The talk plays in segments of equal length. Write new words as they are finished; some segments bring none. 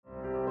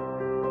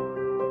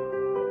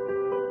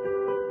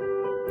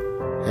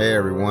Hey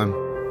everyone,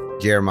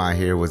 Jeremiah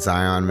here with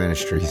Zion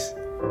Ministries,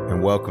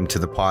 and welcome to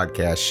the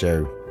podcast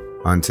show,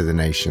 Unto the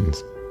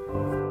Nations.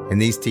 In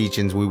these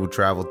teachings, we will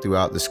travel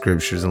throughout the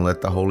scriptures and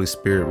let the Holy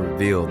Spirit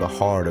reveal the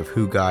heart of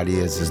who God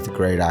is as the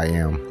great I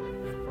am.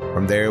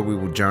 From there, we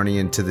will journey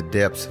into the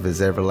depths of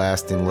His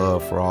everlasting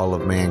love for all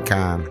of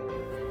mankind.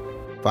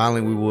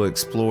 Finally, we will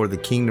explore the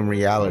kingdom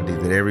reality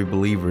that every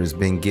believer has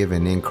been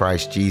given in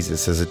Christ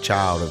Jesus as a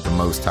child of the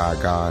Most High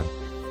God.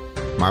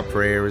 My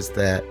prayer is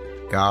that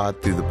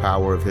God, through the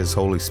power of His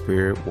Holy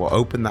Spirit, will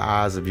open the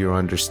eyes of your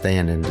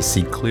understanding to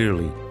see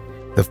clearly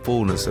the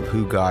fullness of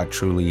who God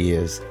truly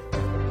is,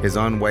 His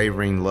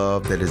unwavering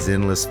love that is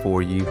endless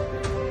for you,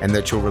 and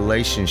that your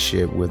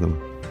relationship with Him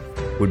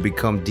would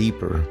become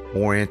deeper,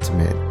 more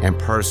intimate, and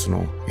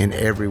personal in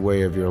every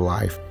way of your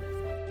life.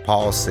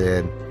 Paul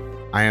said,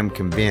 "I am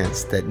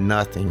convinced that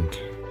nothing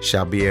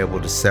shall be able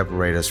to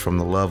separate us from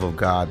the love of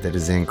God that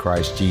is in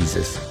Christ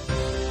Jesus."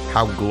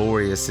 How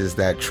glorious is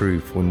that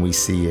truth when we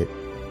see it,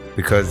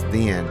 because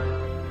then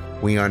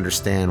we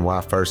understand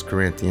why 1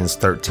 Corinthians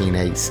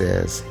 13:8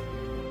 says,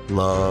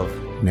 "Love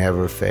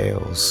never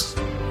fails."